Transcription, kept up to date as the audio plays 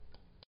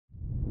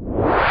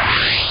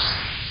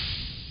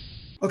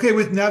Okay,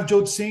 with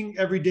Navjot Singh,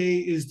 Every Day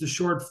is the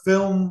short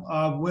film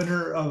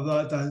winner of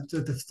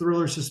the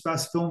Thriller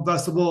Suspense Film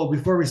Festival.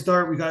 Before we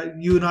start, we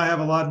got you and I have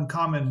a lot in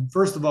common.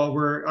 First of all,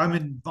 I'm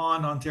in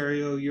Vaughan,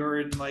 Ontario. You're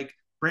in like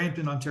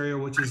Brampton,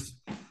 Ontario, which is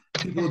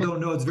people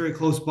don't know it's very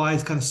close by.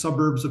 It's kind of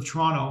suburbs of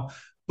Toronto.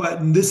 But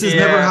this has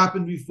never Yeah,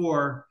 happened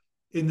before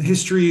in the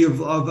history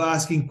of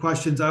asking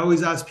questions. I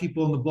always ask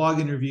people in the blog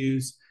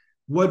interviews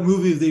what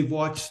movie they've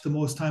watched the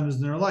most times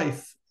in their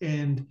life.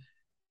 And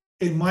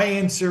my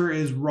answer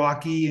is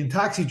Rocky and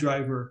Taxi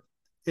Driver.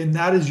 And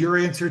that is your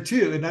answer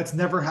too. And that's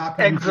never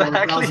happened before in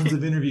exactly. thousands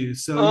of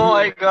interviews. So Oh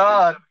my you,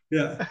 God.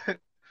 yeah.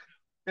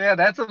 Yeah,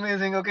 that's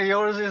amazing. Okay,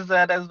 yours is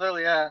that as well.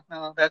 Yeah,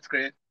 no, that's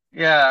great.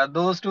 Yeah,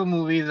 those two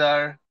movies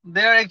they're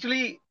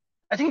actually,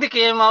 I think they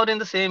came out in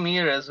the same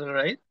year as well,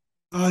 right?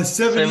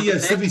 70, yeah,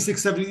 76,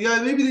 76, 70.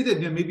 Yeah, maybe they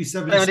did. Yeah, maybe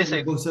 77,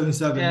 76. both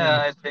 77. Yeah.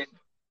 Yeah, I think.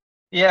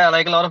 Yeah,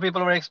 like a lot of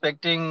people were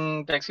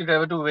expecting Taxi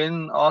Driver to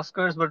win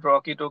Oscars, but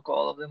Rocky took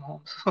all of them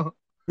home. So,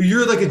 But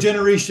you're like a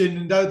generation,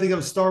 and I think I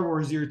was Star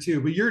Wars year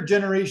too, but you're a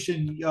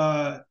generation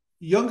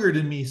younger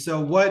than me.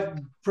 So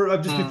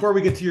just hmm. before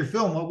we get to your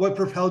film, what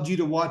propelled you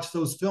to watch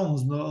those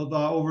films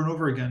over and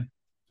over again?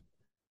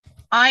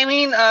 I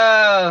mean,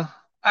 I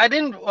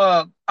didn't.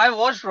 I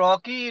watched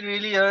Rocky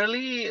really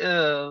early.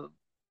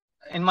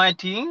 In my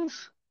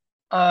teens,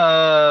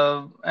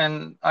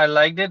 and I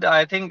liked it.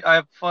 I think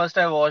I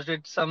watched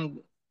it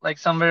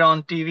somewhere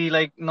on TV,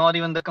 like not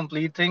even the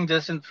complete thing,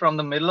 just from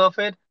the middle of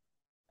it.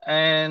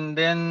 And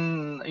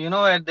then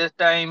at this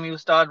time you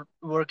start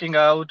working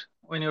out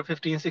when you're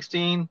 15,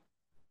 16.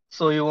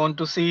 So you want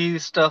to see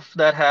stuff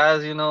that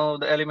has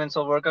the elements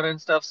of workout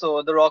and stuff.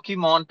 So the Rocky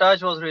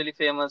montage was really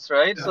famous,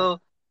 right? Yeah.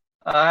 So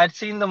I had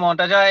seen the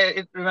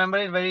montage. Remember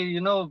it very,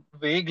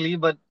 vaguely,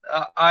 but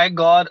I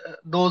got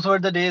those were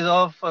the days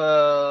of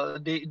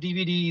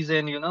DVDs,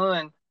 and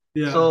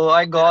Yeah. so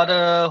I got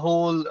a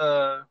whole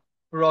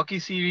Rocky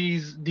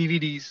series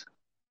DVDs.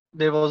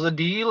 There was a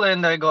deal,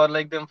 and I got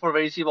like them for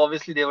very cheap.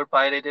 Obviously, they were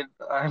pirated.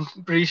 I'm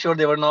pretty sure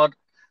they were not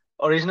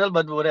original,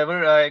 but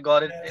whatever. I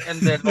got it,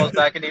 and that was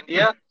back in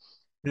India,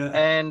 Yeah.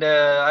 and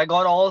I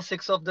got all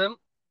six of them.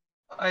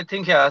 I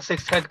think yeah,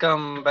 six had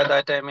come by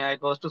that time. Yeah,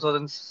 it was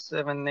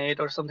 2007, 8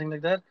 or something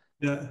like that,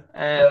 Yeah.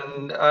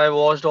 and I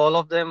watched all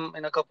of them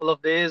in a couple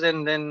of days,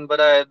 and then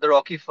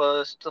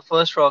the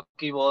first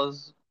Rocky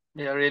was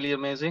yeah really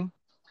amazing,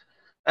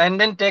 and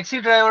then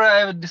Taxi Driver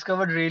I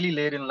discovered really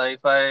late in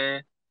life.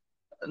 I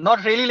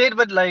Not really late,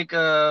 but like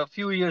a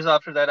few years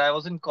after that, I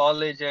was in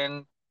college,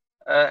 and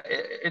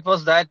it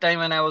was that time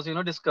when I was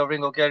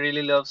discovering okay, I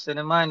really love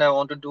cinema and I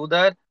want to do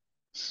that.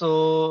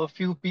 So a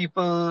few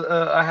people,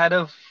 I had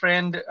a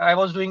friend, I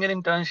was doing an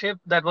internship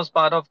that was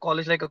part of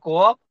college, like a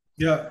co-op,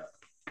 Yeah.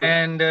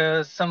 and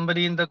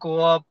somebody in the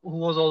co-op who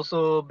was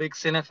also a big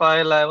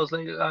cinephile. I was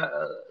like,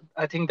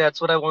 I think that's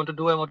what I want to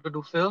do. I want to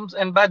do films.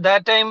 And by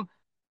that time,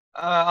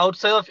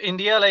 outside of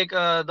India, like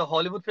the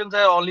Hollywood films,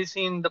 I only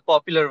seen the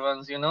popular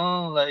ones,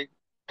 like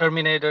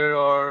Terminator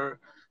or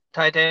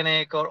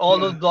Titanic or all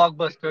those Yeah.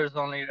 blockbusters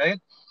only, right?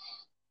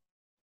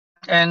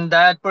 And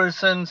that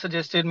person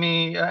suggested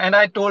me, and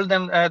I told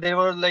them there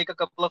were like a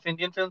couple of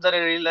Indian films that I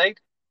really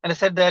liked, and I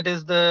said that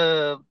is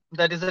the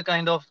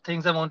kind of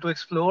things I want to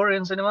explore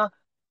in cinema.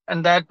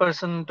 And that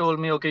person told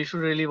me, okay, you should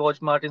really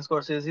watch Martin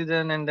Scorsese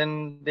then. And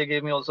then they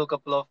gave me also a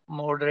couple of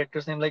more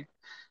directors' name, like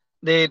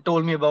they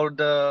told me about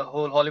the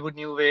whole Hollywood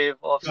new wave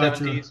of Gotcha.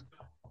 70s,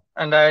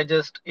 and I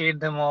just ate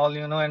them all,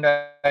 and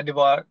I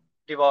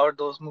devoured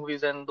those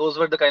movies, and those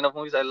were the kind of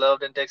movies I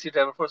loved. And Taxi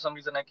Driver, for some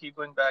reason, I keep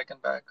going back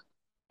and back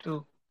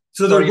to.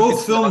 So they're Sorry if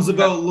both it's loud. films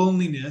about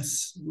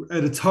loneliness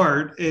at its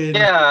heart, and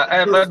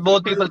Yeah, but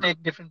both people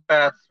take different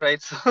paths,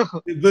 right? So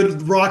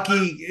but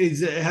Rocky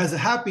has a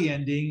happy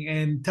ending,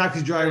 and Taxi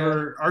yeah,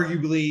 Driver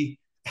arguably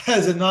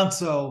has a not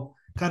so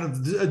kind of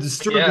a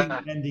disturbing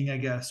yeah, ending, I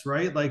guess,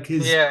 right? Like yeah,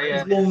 his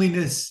yeah,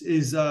 loneliness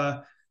is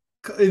and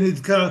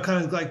it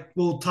kind of like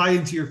will tie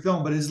into your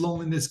film, but his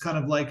loneliness kind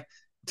of like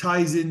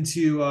ties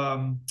into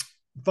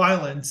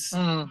violence,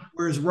 mm,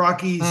 whereas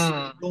Rocky's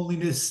mm,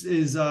 loneliness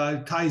is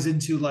ties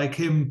into like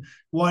him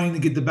wanting to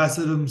get the best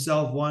of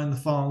himself, wanting to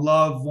fall in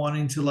love,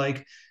 wanting to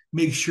like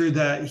make sure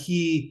that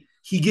he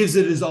gives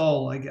it his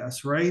all, I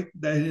guess, right?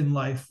 That in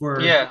life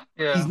where yeah,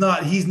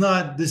 yeah, he's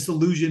not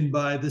disillusioned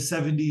by the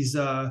 70s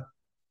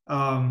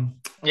um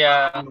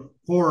yeah,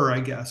 horror, I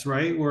guess,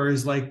 right?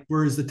 Whereas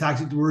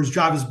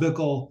Travis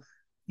Bickle,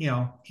 he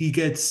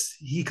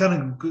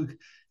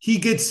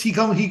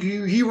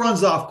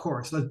runs off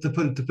course,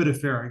 to put it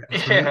fair, I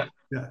guess, right? yeah,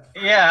 Yeah.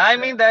 yeah. I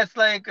mean, that's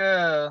like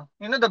the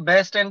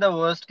best and the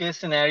worst case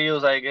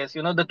scenarios, I guess.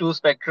 The two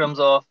spectrums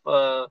of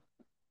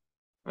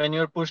when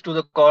you're pushed to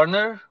the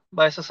corner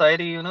by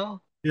society.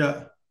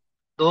 Yeah.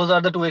 Those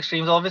are the two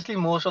extremes. Obviously,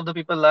 most of the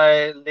people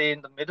lay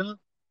in the middle.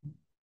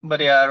 But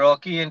yeah,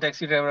 Rocky and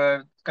Taxi Driver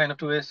are kind of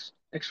two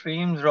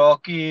extremes.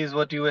 Rocky is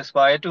what you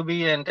aspire to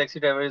be, and Taxi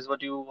Driver is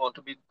what you want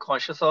to be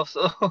conscious of.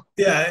 So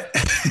Yeah,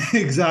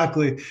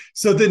 exactly.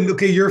 So then,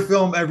 okay, your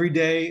film Every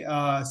Day,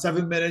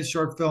 7 minutes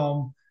short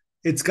film.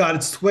 it's got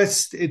its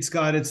twist, it's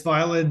got its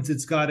violence,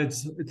 it's got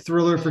its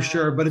thriller for Yeah.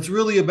 sure, but it's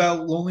really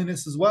about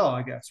loneliness as well,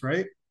 I guess,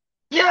 right?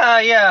 Yeah,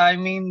 yeah. I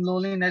mean,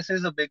 loneliness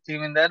is a big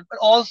theme in that, but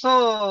also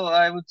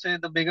I would say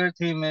the bigger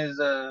theme is,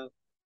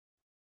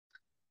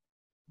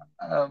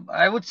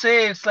 I would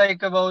say it's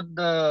like about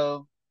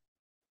the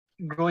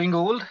growing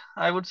old.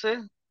 I would say,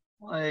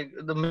 like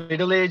the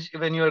middle age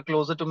when you are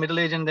closer to middle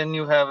age, and then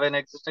you have an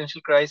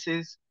existential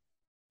crisis.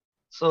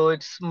 So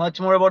it's much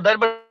more about that,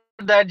 but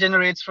that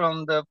generates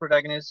from the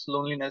protagonist's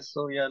loneliness.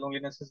 So yeah,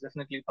 loneliness is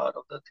definitely part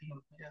of the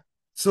theme. Yeah.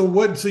 So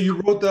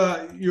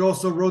you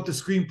also wrote the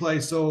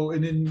screenplay.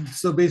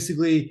 So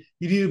basically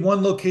you needed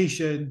one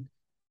location,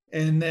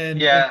 and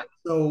Yeah.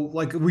 so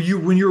like were you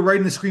when you were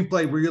writing the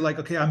screenplay, were you like,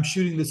 okay, I'm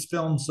shooting this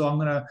film, so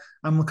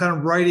I'm kind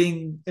of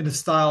writing in a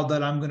style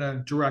that I'm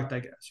gonna direct, I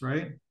guess,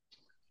 right?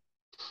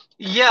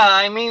 Yeah,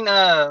 I mean,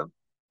 I'm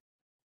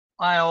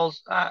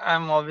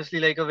obviously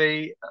like a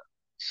very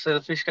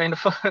selfish kind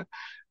of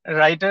a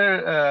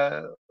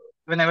writer.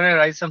 Whenever I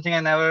write something, I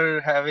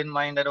never have in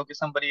mind that okay,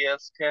 somebody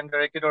else can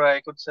direct it or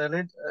I could sell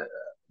it.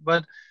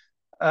 But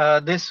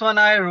this one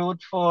I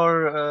wrote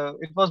for.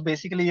 It was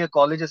basically a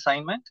college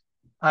assignment.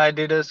 I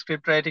did a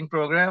script writing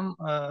program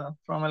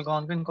from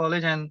Algonquin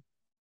College, and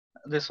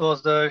this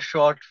was the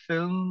short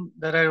film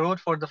that I wrote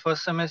for the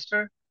first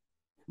semester.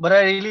 But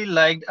I really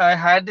liked. I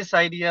had this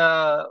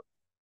idea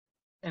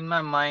in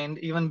my mind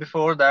even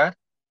before that.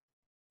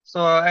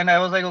 So, and I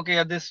was like,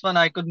 okay, this one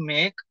I could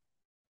make.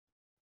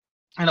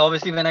 And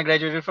obviously, when I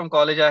graduated from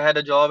college, I had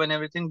a job and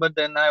everything. But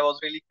then I was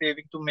really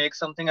craving to make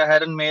something. I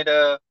hadn't made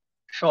a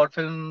short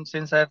film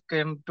since I've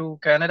came to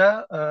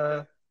Canada.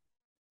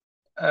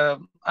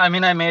 I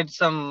mean, I made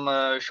some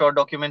short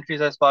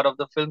documentaries as part of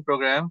the film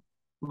program,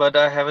 but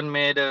I haven't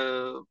made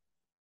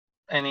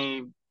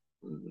any,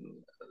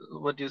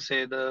 what do you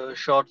say, the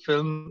short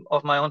film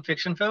of my own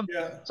fiction film.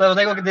 Yeah. So I was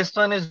like, okay, this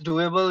one is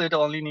doable. It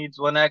only needs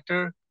one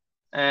actor,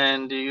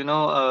 and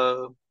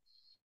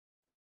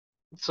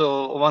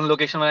so one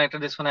location, one actor,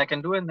 this one I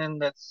can do, and then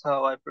that's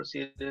how I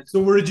proceeded.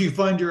 So where did you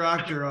find your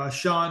actor,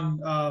 Sean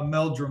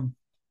Meldrum?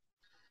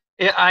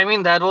 Yeah, I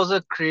mean that was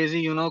a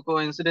crazy,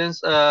 coincidence.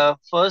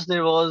 First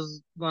there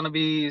was gonna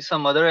be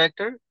some other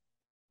actor,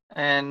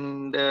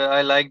 and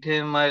I liked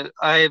him.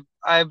 I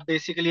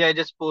basically I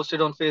just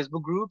posted on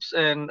Facebook groups,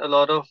 and a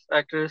lot of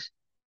actors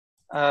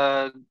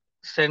uh,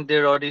 sent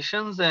their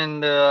auditions,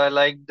 and I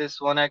liked this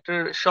one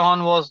actor.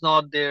 Sean was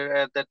not there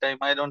at that time.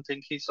 I don't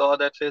think he saw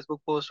that Facebook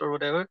post or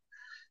whatever.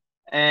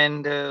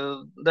 And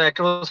the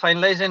actor was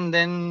finalized, and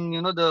then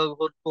the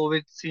whole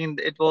COVID scene.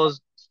 It was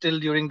still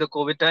during the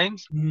COVID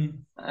times,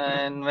 Mhm.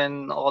 and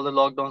when all the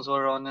lockdowns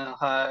were on a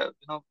high,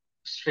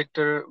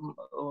 stricter,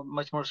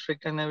 much more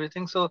strict and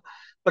everything. So,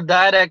 but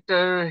that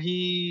actor,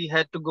 he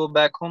had to go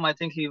back home. I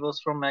think he was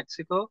from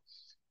Mexico,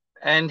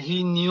 and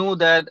he knew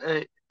that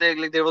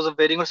there was a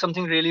wedding or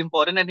something really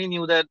important, and he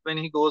knew that when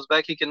he goes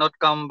back, he cannot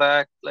come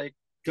back like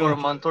for a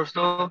Gotcha. month or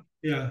so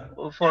Yeah.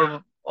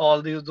 for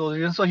all those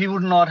reasons. So he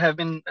would not have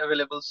been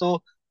available.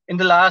 So in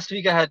the last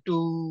week, I had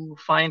to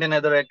find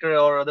another actor,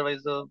 or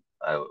otherwise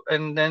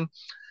and then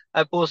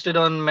I posted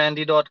on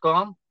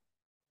Mandy.com,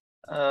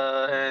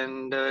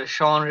 and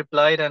Sean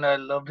replied, and I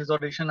loved his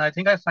audition. I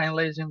think I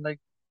finalized him like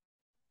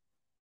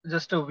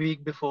just a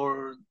week the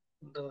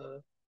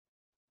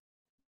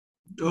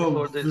Oh,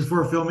 before this.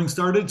 before filming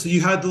started. So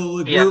you had the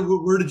like Yeah.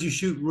 where did you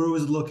shoot? Where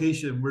was the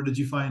location? Where did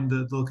you find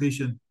the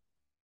location?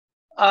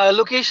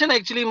 Location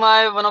actually,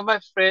 my one of my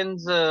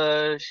friends,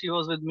 she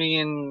was with me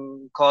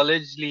in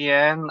college,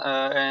 Leanne,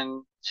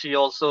 and she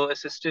also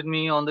assisted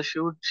me on the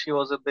shoot. She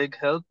was a big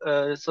help.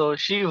 So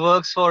she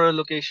works for a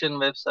location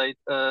website,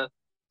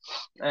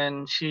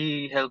 and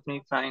she helped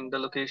me find the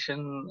location.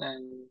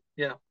 And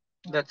yeah,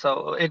 that's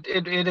how it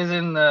is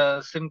in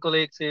Simcoe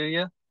Lakes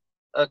area,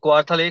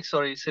 Kawartha Lake,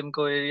 sorry,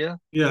 Simcoe area.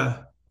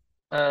 Yeah.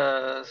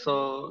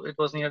 So it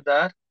was near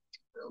that,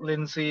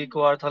 Lindsay,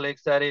 Kawartha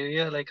Lakes, that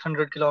area, like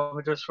 100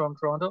 kilometers from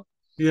Toronto.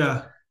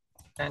 Yeah.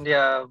 And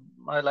yeah,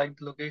 I like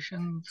the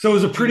location. So it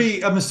was a She's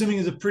pretty, I'm assuming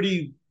it's a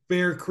pretty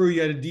bare crew.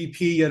 You had a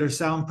DP, you had a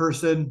sound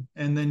person,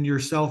 and then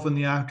yourself and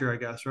the actor, I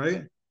guess,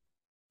 right?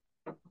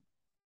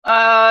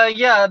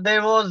 yeah,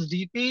 there was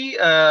DP.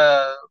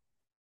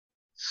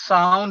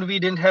 Sound, we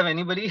didn't have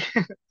anybody.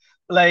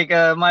 Like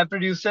my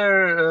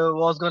producer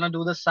was gonna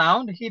do the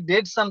sound. He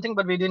did something,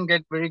 but we didn't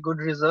get very good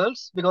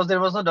results because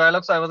there was no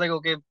dialogue. So I was like,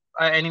 okay,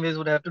 I anyways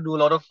would have to do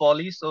a lot of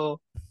foley, so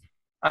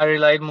I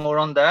relied more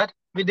on that.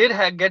 We did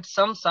get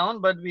some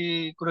sound, but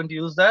we couldn't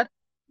use that.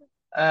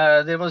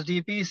 There was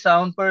DP,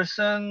 sound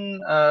person,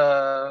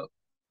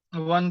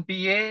 one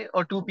PA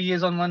or two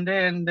PAs on one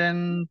day, and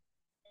then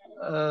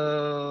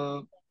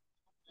uh,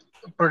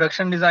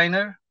 production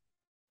designer.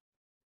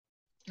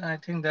 I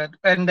think that,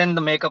 and then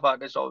the makeup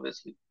artist,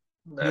 obviously.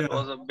 That Yeah.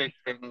 was a big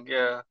thing.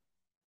 Yeah,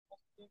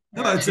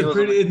 No, yeah, it's she a was a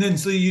big. pretty, and then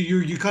so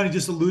you kind of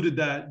just alluded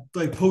that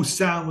like post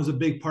sound was a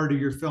big part of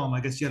your film. I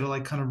guess you had to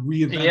like kind of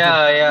reinvent it,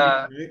 Yeah,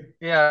 yeah, right?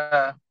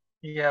 yeah,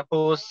 yeah.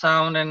 Post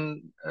sound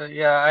and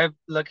yeah. I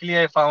luckily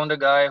I found a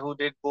guy who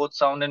did both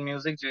sound and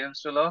music,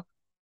 James Tulloch.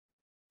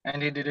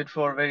 and he did it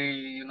for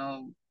very,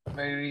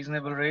 very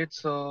reasonable rate.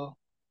 So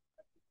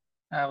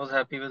I was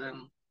happy with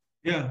him.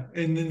 Yeah,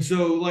 and then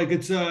so like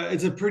it's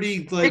a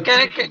pretty Hey, like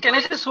can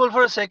I just hold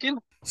for a second?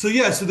 so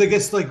yeah, so I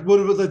guess like what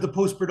about like the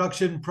post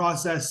production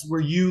process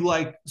where you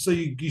like so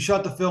you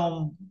shot the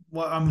film,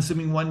 well, I'm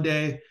assuming one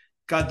day,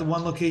 got the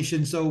one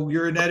location, so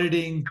you're in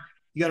editing,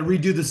 you got to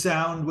redo the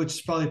sound, which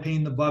is probably a pain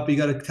in the butt, but you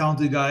got a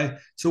talented guy.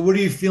 So what are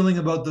you feeling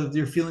about the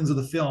your feelings of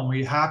the film? Are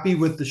you happy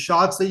with the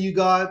shots that you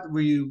got?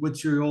 Were you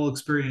what's your whole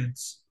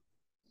experience?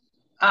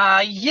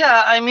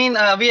 Yeah, I mean,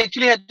 we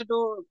actually had to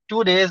do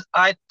 2 days.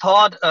 I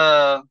thought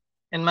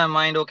in my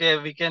mind, okay,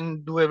 we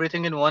can do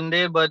everything in one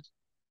day, but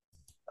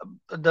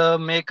the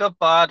makeup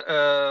part,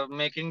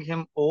 making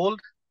him old,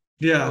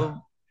 uh, Yeah,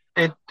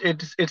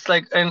 it's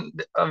like,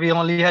 and we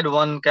only had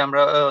one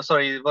camera,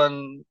 sorry,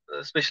 one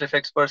special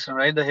effects person,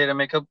 right? The hair and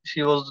makeup.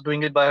 She was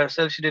doing it by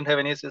herself. She didn't have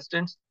any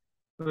assistants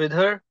with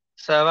her,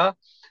 Sava.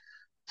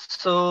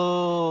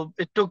 So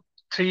it took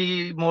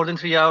more than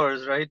 3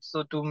 hours, right?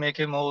 So to make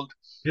him old,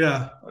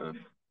 yeah, uh,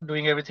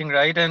 doing everything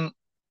right, and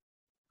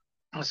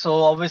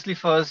so obviously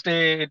first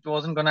day it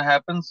wasn't gonna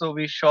happen. So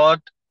we shot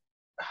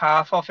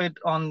half of it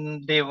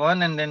on day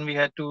one, and then we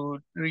had to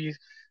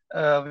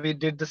we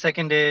did the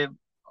second day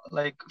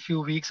like a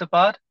few weeks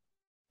apart.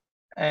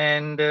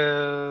 And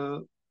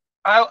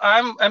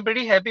I'm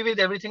pretty happy with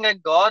everything I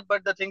got,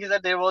 but the thing is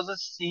that there was a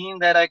scene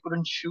that I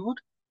couldn't shoot.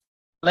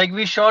 Like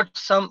we shot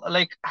some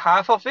like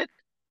half of it,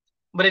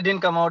 but it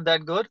didn't come out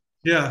that good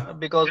yeah,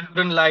 because we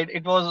couldn't light.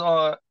 It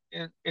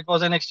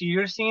was an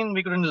exterior scene.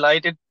 We couldn't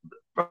light it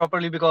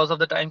properly because of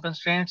the time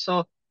constraints.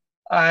 So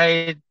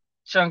I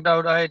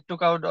I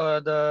took out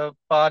the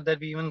part that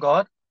we even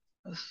got.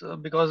 So,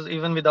 because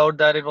even without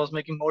that, it was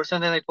making more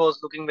sense and it was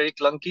looking very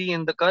clunky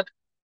in the cut.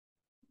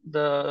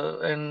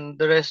 The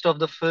rest of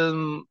the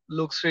film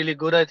looks really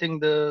good. I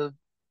think the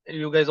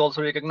you guys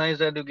also recognize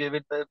that you gave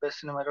it the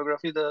best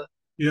cinematography. The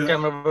yeah.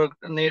 camera work,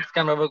 Nate's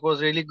camera work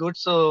was really good.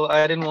 So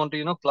I didn't want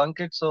to, clunk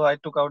it. So I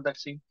took out that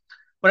scene.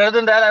 But other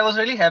than that, I was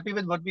really happy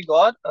with what we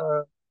got.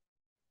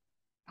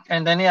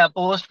 And then yeah,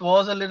 post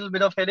was a little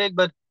bit of headache,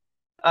 but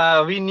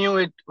we knew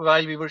it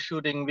while we were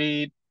shooting.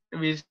 We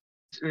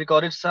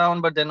recorded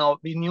sound, but then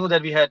we knew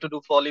that we had to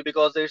do Foley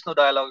because there's no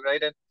dialogue,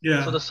 right? And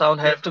so Yeah. the sound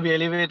has to be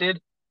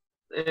elevated.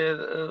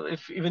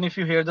 If even if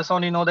you hear the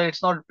sound, you know that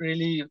it's not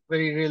really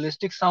very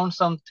realistic sound.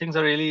 Some things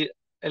are really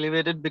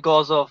elevated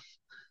because of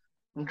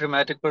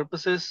dramatic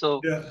purposes.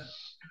 So, Yeah.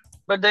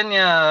 but then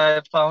yeah,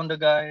 I found a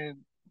guy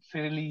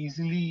fairly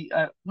easily.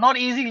 Not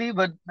easily,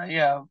 but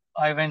yeah,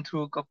 I went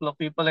through a couple of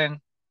people and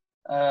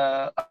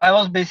I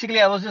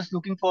was just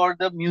looking for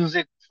the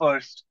music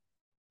first,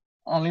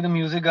 only the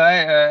music guy,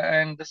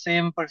 and the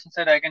same person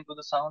said I can do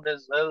the sound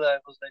as well. I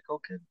was like,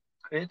 okay,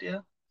 great,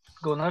 yeah,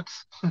 go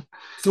nuts.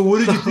 So what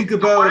did So, you think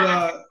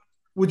about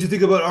what did you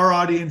think about our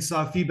audience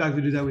feedback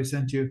video that we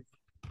sent you?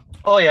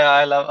 oh yeah,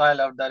 I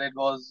love that. It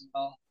was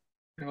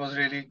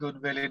really good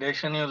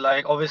validation. You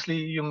like, obviously,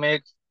 you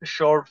make a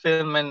short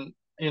film, and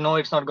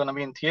it's not gonna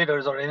be in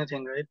theaters or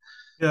anything, right?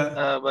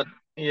 Yeah. But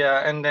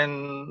yeah, and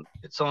then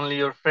it's only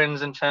your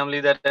friends and family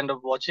that end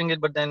up watching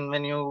it. But then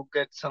when you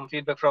get some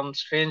feedback from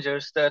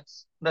strangers,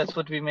 that's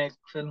what we make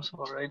films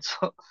for, right?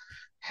 So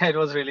it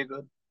was really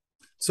good.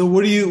 So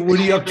what are you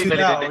up Extremely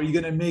to now? validating.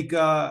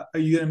 Are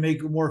you gonna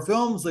make more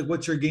films? Like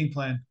what's your game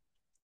plan?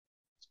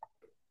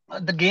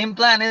 The game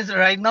plan is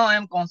right now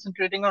I'm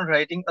concentrating on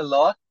writing a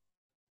lot.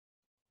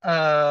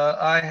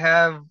 I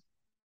have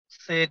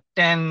say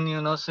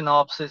 10,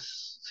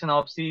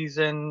 synopses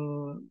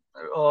and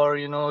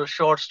or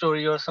short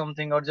story or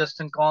something, or just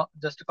a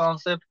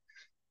concept,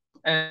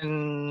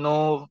 and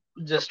no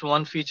just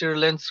one feature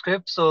length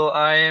script. So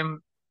I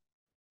am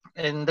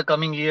in the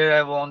coming year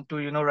I want to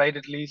write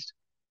at least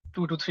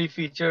 2 to 3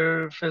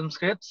 feature film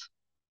scripts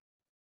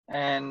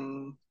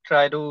and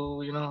try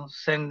to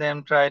send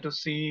them, try to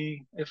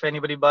see if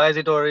anybody buys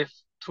it, or if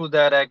through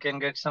that I can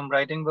get some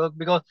writing work,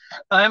 because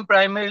I am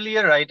primarily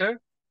a writer.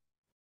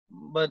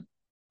 But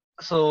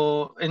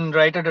so in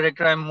writer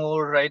director, I'm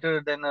more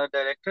writer than a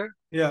director.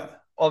 Yeah.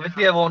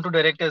 Obviously I want to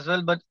direct as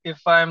well, but if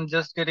I'm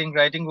just getting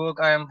writing work,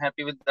 I am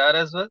happy with that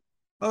as well.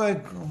 All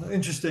right.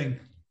 Interesting.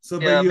 So,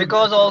 but Yeah, you,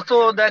 because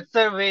also that's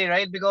the way,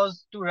 right?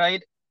 Because to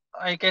write,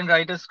 I can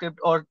write a script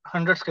or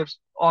 100 scripts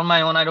on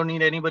my own. I don't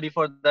need anybody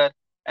for that.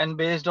 And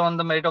based on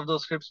the merit of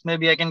those scripts,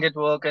 maybe I can get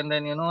work, and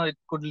then it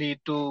could lead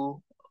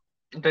to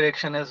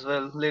direction as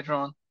well later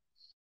on.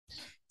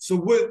 so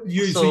what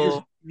you, so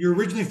So, you're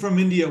originally from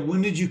India.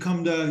 When did you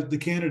come to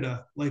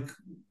Canada? Like,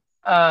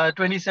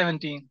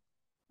 2017,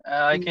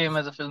 I came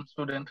as a film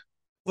student.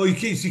 oh, you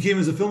came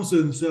as a film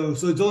student. So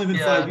it's only been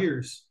five Yeah,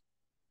 years.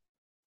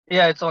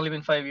 yeah, it's only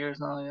been 5 years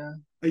now. Yeah.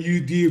 Do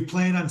you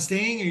plan on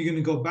staying? Are you going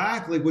to go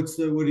back? Like, what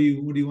do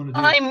you want to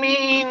do? I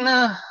mean,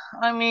 uh,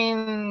 I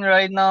mean,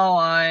 right now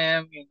I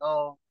am,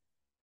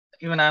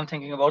 even I'm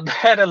thinking about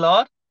that a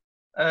lot.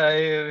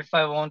 If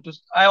I want to,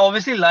 I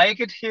obviously like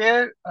it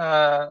here,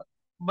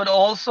 but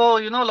also,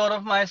 a lot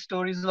of my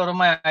stories, a lot of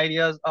my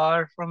ideas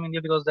are from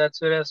India because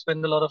that's where I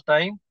spend a lot of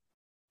time.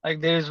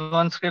 Like there is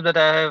one script that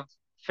I have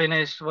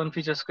finished one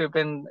feature script,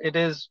 and it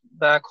is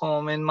back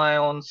home in my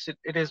own city.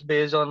 It is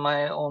based on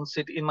my own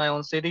city, in my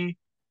own city,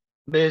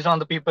 based on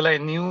the people I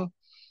knew,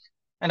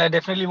 and I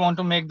definitely want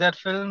to make that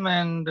film.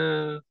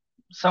 And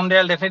someday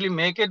I'll definitely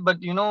make it. But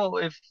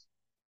if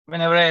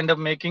whenever I end up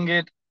making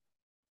it,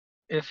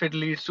 if it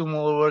leads to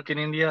more work in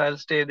India, I'll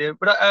stay there.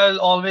 But I'll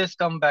always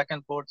come back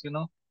and forth,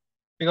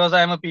 because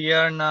I'm a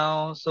PR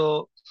now,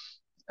 so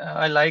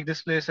I like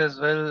this place as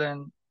well.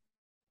 And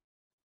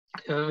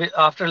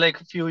after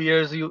like a few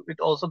years, it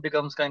also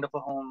becomes kind of a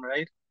home,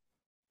 right?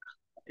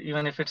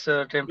 Even if it's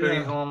a temporary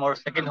Yeah, home or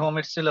second home,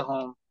 it's still a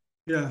home.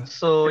 yeah.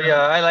 So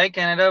yeah, I like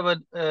Canada,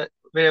 but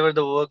wherever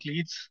the work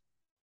leads,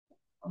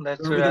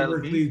 that's Wherever where the I'll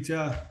work be. leads,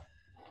 yeah.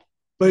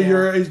 But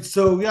Yeah.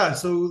 so yeah,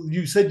 so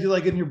you said you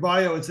like in your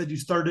bio, it said you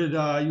started,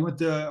 you went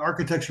to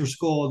architecture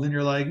school, and then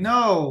you're like,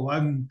 no,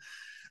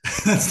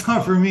 that's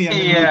not for me. I'm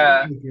going to be a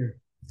Yeah. filmmaker.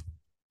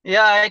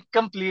 Yeah, I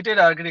completed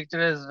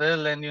architecture as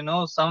well,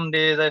 and some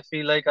days I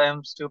feel like I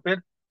am stupid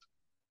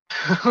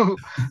to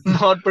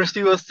not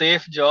pursue a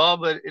safe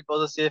job, but it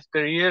was a safe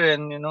career,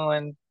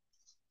 and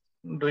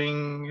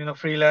doing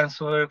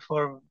freelance work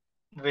for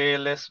way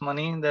less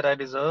money that I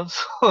deserve.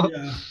 So,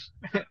 Yeah,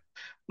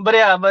 but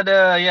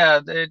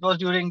it was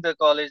during the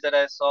college that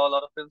I saw a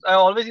lot of films. I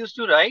always used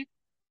to write,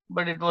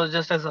 but it was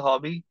just as a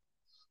hobby.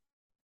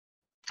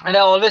 And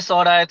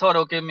I thought,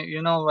 okay,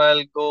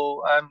 I'll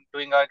go. I'm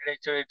doing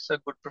architecture. It's a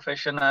good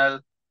profession.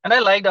 And I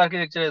liked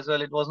architecture as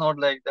well. It was not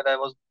like that I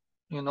was,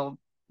 you know,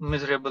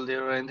 miserable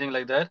there or anything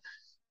like that.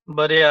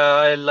 But yeah,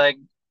 I like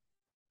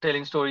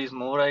telling stories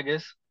more, I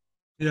guess.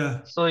 yeah.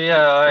 So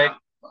yeah,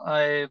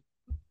 I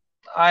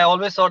I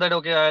always thought that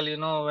okay,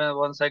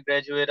 once I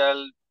graduate,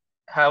 I'll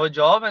have a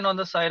job, and on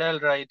the side I'll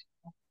write.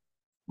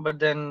 But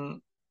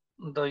then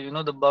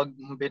the bug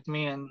bit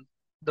me, and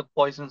the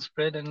poison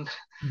spread, and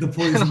The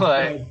poison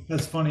I spread.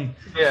 That's funny.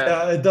 yeah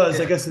Yeah, it does.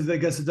 yeah. I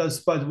guess it does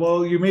spread.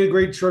 Well, you made a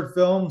great short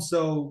film,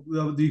 so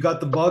you got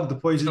the bug. The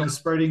poison Sure. is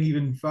spreading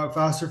even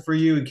faster for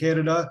you in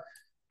Canada.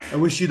 I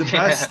wish you the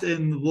Yeah, best,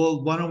 and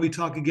why don't we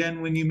talk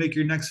again when you make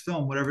your next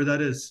film, whatever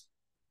that is.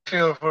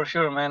 sure, for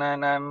sure, man.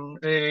 And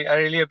I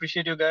really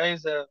appreciate you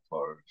guys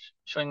for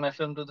showing my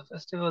film to the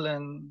festival,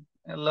 and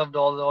I loved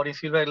all the audience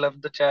feedback. I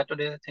loved the chat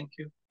today. Thank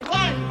you.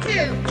 1,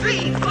 2,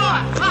 3, 4,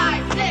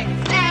 5, 6.